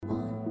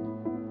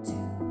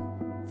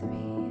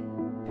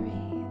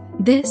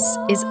This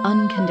is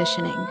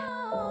Unconditioning,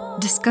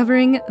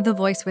 Discovering the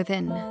Voice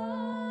Within,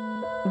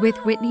 with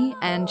Whitney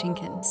Ann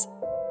Jenkins.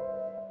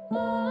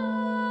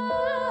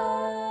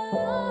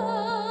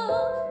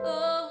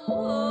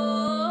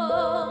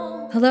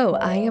 Hello,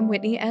 I am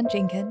Whitney Ann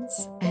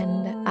Jenkins,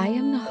 and I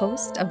am the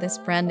host of this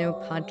brand new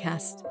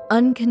podcast,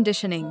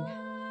 Unconditioning,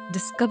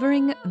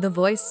 Discovering the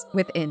Voice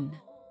Within,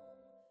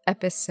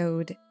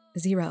 Episode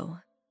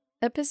 0.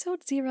 Episode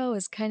 0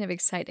 is kind of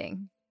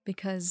exciting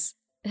because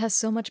it has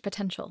so much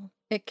potential.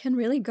 It can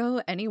really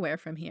go anywhere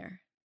from here.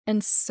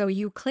 And so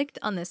you clicked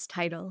on this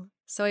title,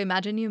 so I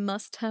imagine you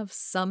must have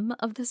some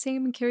of the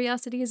same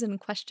curiosities and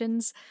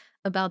questions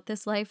about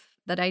this life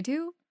that I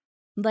do.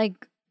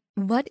 Like,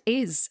 what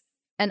is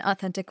an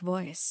authentic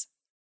voice?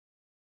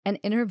 An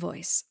inner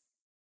voice?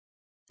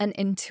 An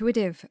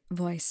intuitive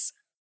voice?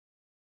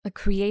 A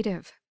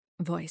creative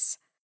voice?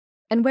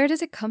 And where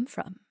does it come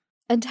from?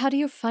 And how do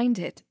you find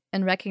it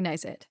and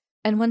recognize it?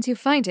 And once you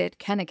find it,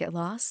 can it get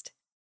lost?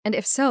 And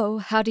if so,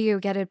 how do you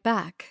get it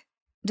back?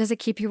 Does it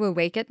keep you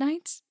awake at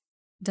night?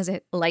 Does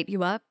it light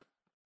you up?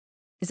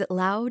 Is it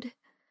loud?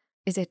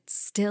 Is it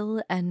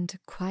still and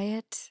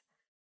quiet?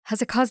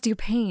 Has it caused you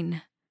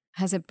pain?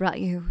 Has it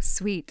brought you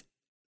sweet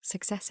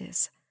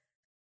successes?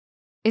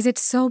 Is it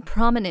so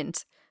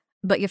prominent,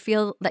 but you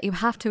feel that you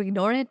have to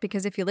ignore it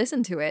because if you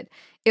listen to it,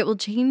 it will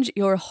change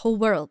your whole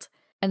world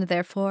and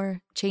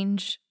therefore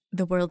change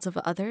the worlds of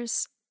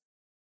others?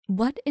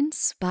 What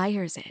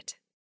inspires it?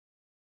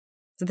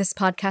 So this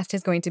podcast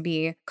is going to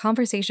be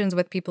conversations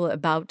with people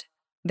about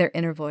their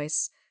inner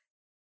voice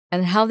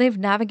and how they've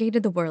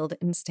navigated the world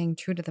in staying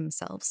true to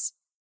themselves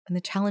and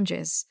the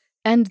challenges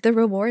and the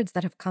rewards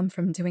that have come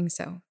from doing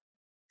so.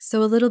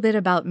 So a little bit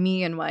about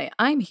me and why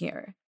I'm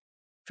here.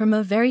 From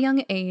a very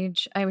young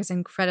age, I was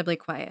incredibly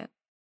quiet.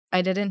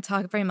 I didn't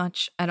talk very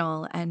much at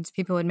all, and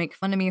people would make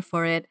fun of me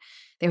for it.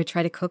 They would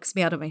try to coax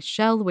me out of my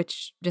shell,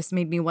 which just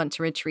made me want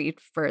to retreat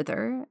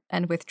further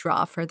and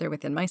withdraw further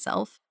within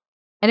myself.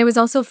 And it was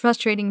also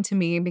frustrating to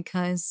me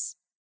because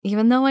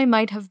even though I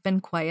might have been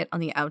quiet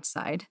on the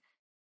outside,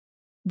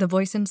 the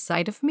voice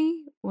inside of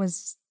me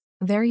was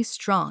very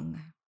strong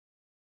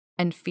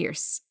and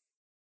fierce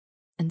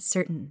and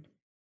certain.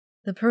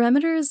 The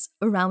parameters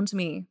around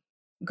me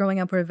growing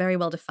up were very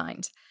well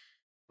defined.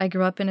 I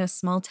grew up in a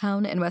small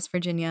town in West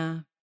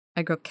Virginia.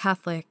 I grew up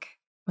Catholic,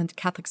 went to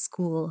Catholic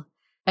school,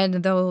 and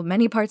though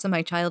many parts of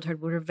my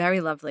childhood were very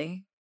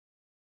lovely,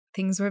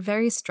 things were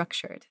very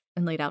structured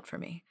and laid out for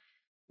me.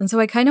 And so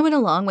I kind of went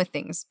along with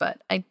things, but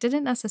I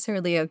didn't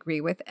necessarily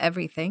agree with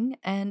everything,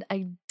 and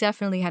I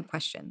definitely had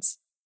questions.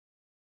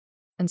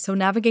 And so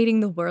navigating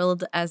the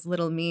world as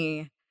little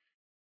me,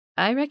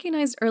 I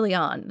recognized early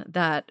on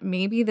that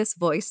maybe this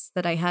voice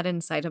that I had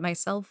inside of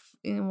myself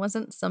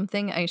wasn't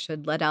something I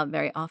should let out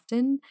very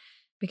often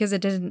because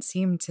it didn't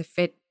seem to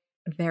fit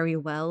very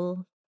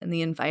well in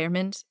the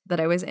environment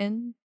that I was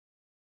in,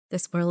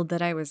 this world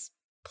that I was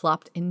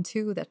plopped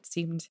into that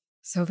seemed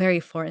so very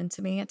foreign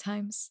to me at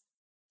times.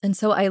 And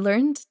so I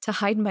learned to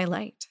hide my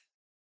light.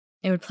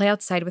 I would play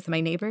outside with my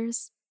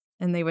neighbors,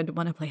 and they would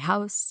want to play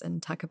house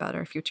and talk about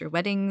our future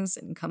weddings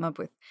and come up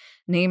with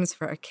names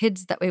for our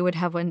kids that we would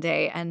have one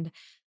day, and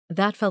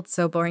that felt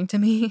so boring to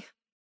me.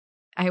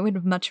 I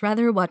would much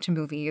rather watch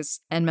movies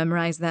and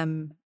memorize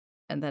them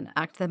and then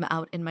act them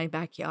out in my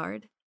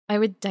backyard. I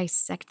would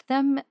dissect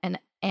them and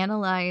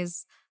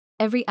analyze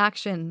every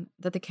action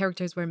that the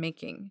characters were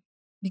making,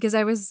 because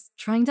I was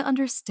trying to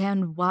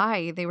understand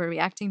why they were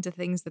reacting to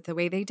things the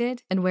way they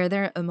did and where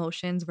their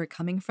emotions were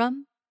coming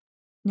from.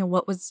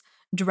 What was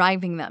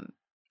driving them,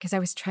 because I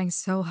was trying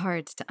so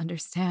hard to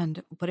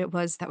understand what it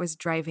was that was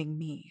driving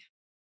me.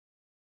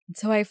 And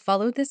so I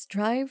followed this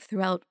drive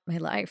throughout my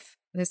life,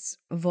 this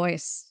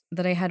voice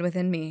that I had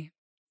within me,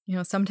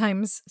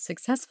 sometimes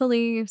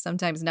successfully,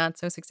 sometimes not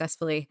so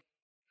successfully.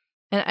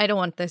 And I don't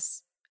want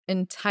this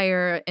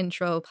entire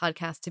intro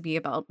podcast to be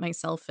about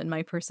myself and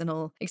my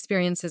personal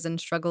experiences and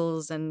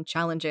struggles and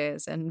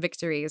challenges and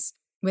victories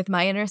with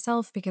my inner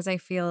self, because I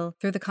feel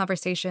through the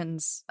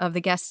conversations of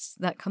the guests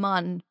that come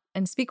on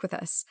and speak with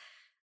us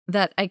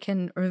that I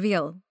can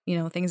reveal,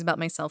 things about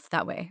myself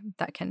that way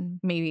that can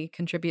maybe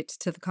contribute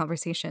to the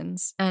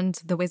conversations and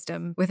the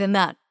wisdom within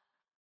that.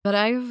 But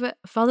I've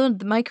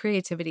followed my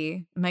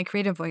creativity, my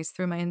creative voice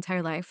through my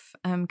entire life.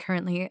 I'm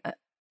currently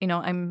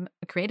I'm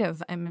a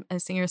creative. I'm a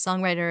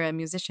singer-songwriter, a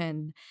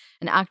musician,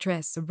 an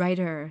actress, a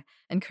writer.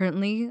 And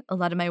currently, a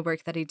lot of my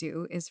work that I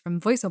do is from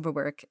voiceover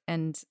work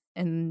and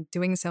in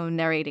doing so,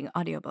 narrating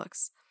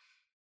audiobooks.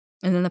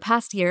 And in the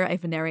past year,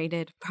 I've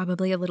narrated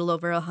probably a little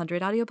over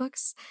 100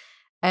 audiobooks.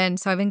 And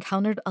so I've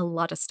encountered a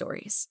lot of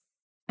stories.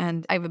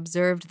 And I've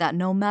observed that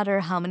no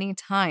matter how many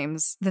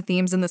times the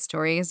themes in the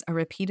stories are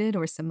repeated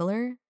or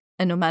similar,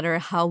 and no matter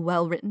how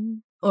well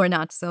written or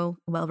not so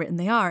well written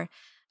they are,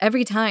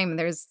 every time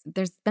there's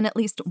been at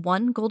least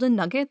one golden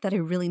nugget that I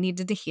really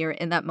needed to hear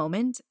in that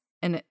moment.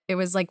 And it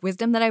was like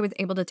wisdom that I was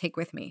able to take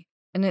with me.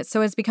 And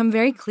so it's become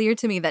very clear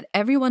to me that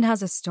everyone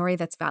has a story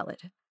that's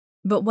valid.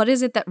 But what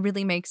is it that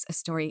really makes a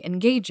story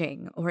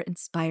engaging or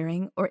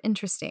inspiring or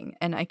interesting?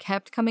 And I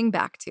kept coming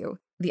back to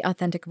the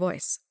authentic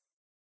voice.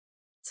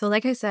 So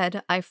like I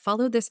said, I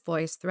followed this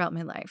voice throughout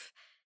my life,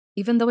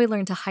 even though I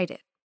learned to hide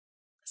it.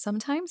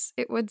 Sometimes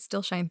it would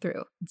still shine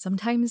through, and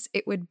sometimes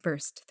it would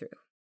burst through.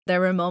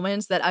 There were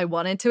moments that I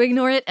wanted to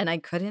ignore it and I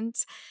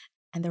couldn't,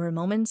 and there were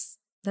moments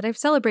that I've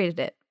celebrated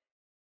it,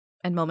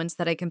 and moments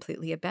that I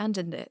completely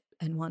abandoned it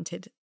and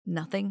wanted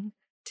nothing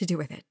to do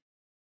with it,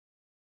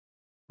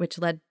 which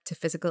led to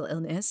physical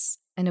illness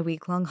and a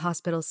week-long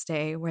hospital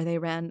stay where they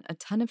ran a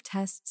ton of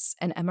tests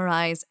and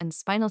MRIs and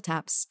spinal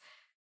taps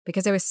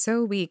because I was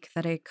so weak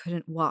that I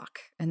couldn't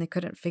walk and they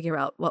couldn't figure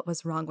out what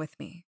was wrong with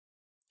me.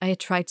 I had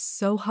tried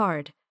so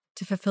hard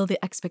to fulfill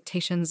the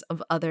expectations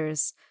of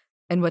others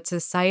and what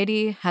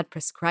society had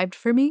prescribed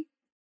for me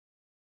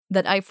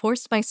that I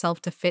forced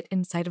myself to fit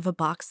inside of a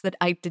box that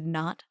I did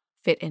not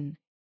fit in.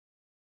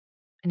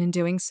 And in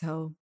doing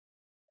so,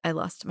 I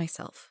lost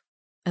myself.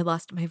 I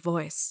lost my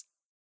voice.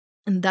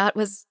 And that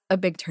was a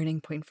big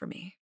turning point for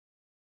me.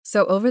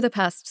 So over the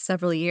past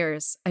several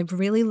years, I've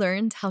really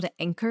learned how to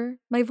anchor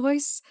my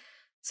voice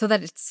so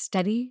that it's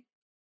steady,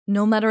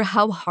 no matter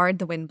how hard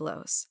the wind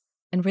blows,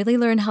 and really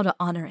learn how to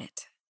honor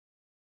it.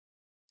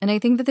 And I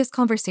think that this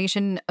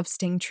conversation of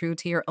staying true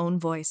to your own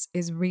voice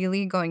is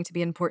really going to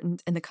be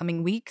important in the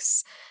coming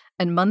weeks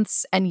and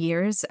months and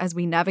years as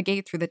we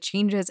navigate through the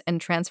changes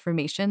and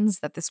transformations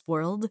that this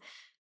world,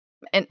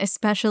 and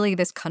especially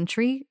this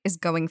country, is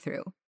going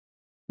through.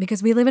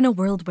 Because we live in a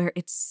world where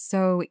it's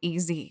so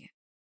easy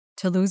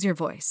to lose your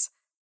voice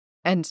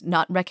and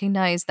not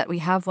recognize that we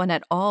have one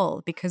at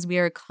all because we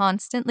are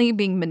constantly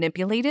being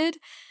manipulated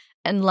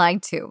and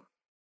lied to.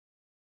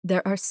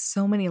 There are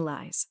so many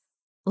lies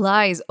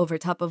over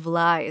top of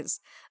lies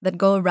that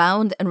go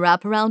around and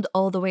wrap around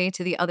all the way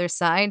to the other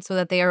side so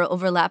that they are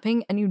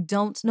overlapping and you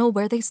don't know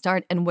where they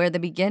start and where they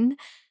begin.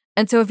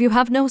 And so if you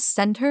have no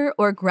center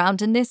or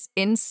groundedness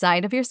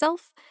inside of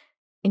yourself,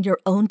 in your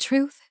own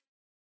truth,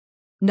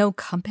 no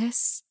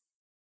compass,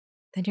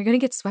 then you're going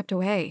to get swept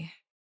away.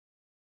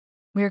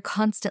 We are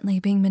constantly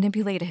being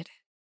manipulated,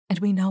 and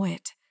we know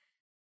it.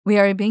 We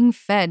are being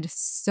fed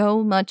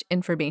so much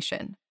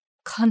information,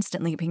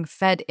 constantly being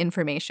fed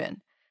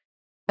information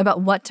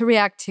about what to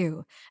react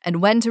to and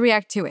when to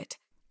react to it.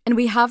 And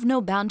we have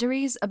no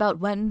boundaries about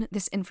when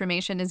this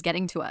information is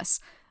getting to us.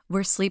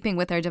 We're sleeping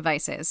with our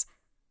devices.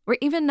 We're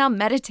even now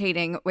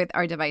meditating with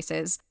our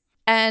devices.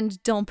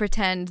 And don't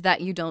pretend that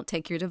you don't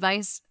take your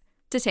device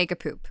to take a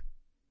poop.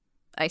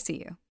 I see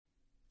you.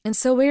 And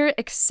so we're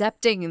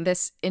accepting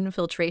this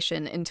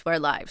infiltration into our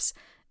lives.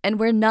 And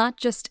we're not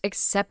just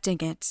accepting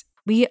it.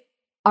 We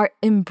are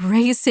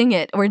embracing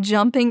it. We're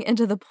jumping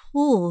into the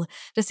pool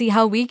to see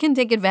how we can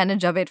take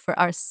advantage of it for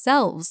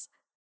ourselves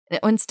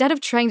instead of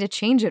trying to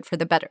change it for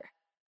the better.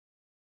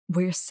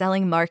 We're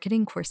selling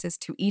marketing courses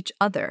to each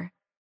other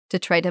to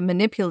try to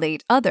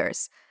manipulate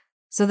others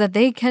so that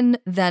they can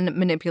then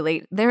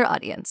manipulate their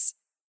audience.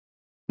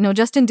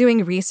 Just in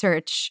doing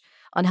research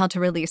on how to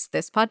release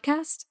this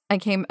podcast, I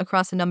came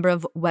across a number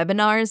of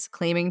webinars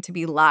claiming to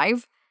be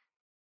live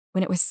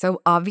when it was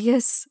so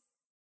obvious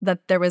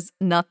that there was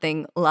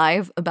nothing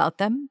live about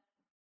them.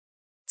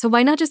 So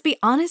why not just be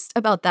honest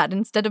about that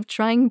instead of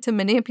trying to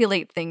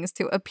manipulate things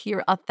to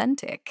appear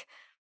authentic?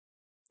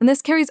 And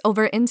this carries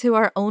over into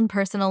our own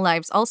personal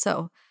lives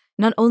also.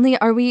 Not only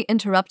are we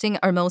interrupting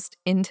our most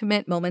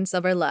intimate moments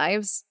of our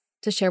lives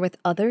to share with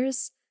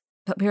others,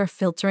 but we are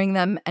filtering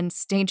them and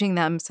staging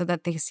them so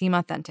that they seem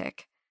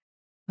authentic,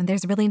 when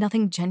there's really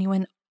nothing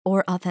genuine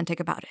or authentic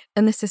about it.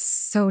 And this is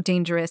so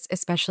dangerous,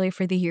 especially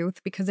for the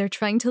youth, because they're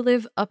trying to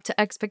live up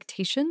to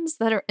expectations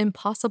that are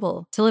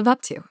impossible to live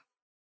up to.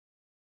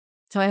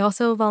 So I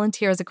also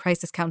volunteer as a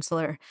crisis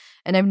counselor,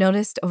 and I've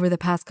noticed over the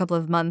past couple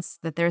of months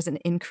that there's an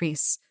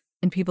increase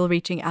in people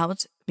reaching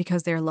out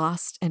because they're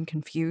lost and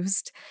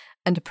confused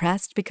and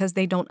depressed because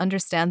they don't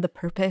understand the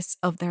purpose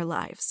of their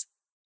lives.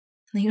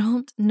 They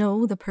don't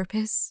know the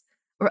purpose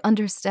or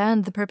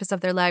understand the purpose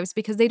of their lives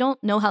because they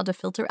don't know how to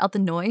filter out the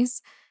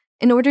noise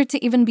in order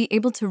to even be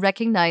able to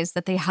recognize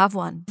that they have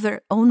one,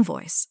 their own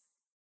voice.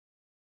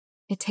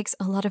 It takes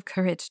a lot of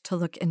courage to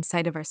look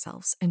inside of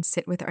ourselves and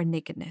sit with our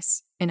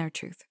nakedness in our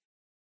truth.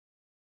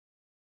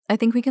 I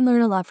think we can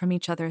learn a lot from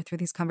each other through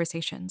these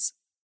conversations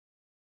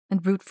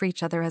and root for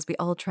each other as we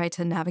all try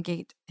to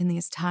navigate in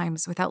these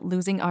times without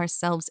losing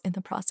ourselves in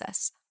the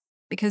process.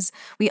 Because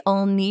we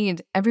all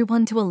need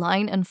everyone to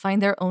align and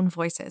find their own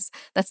voices.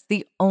 That's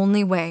the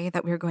only way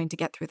that we're going to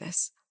get through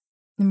this.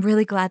 I'm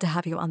really glad to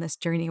have you on this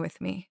journey with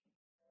me.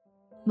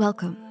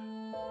 Welcome.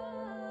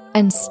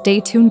 And stay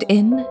tuned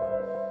in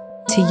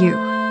to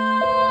you.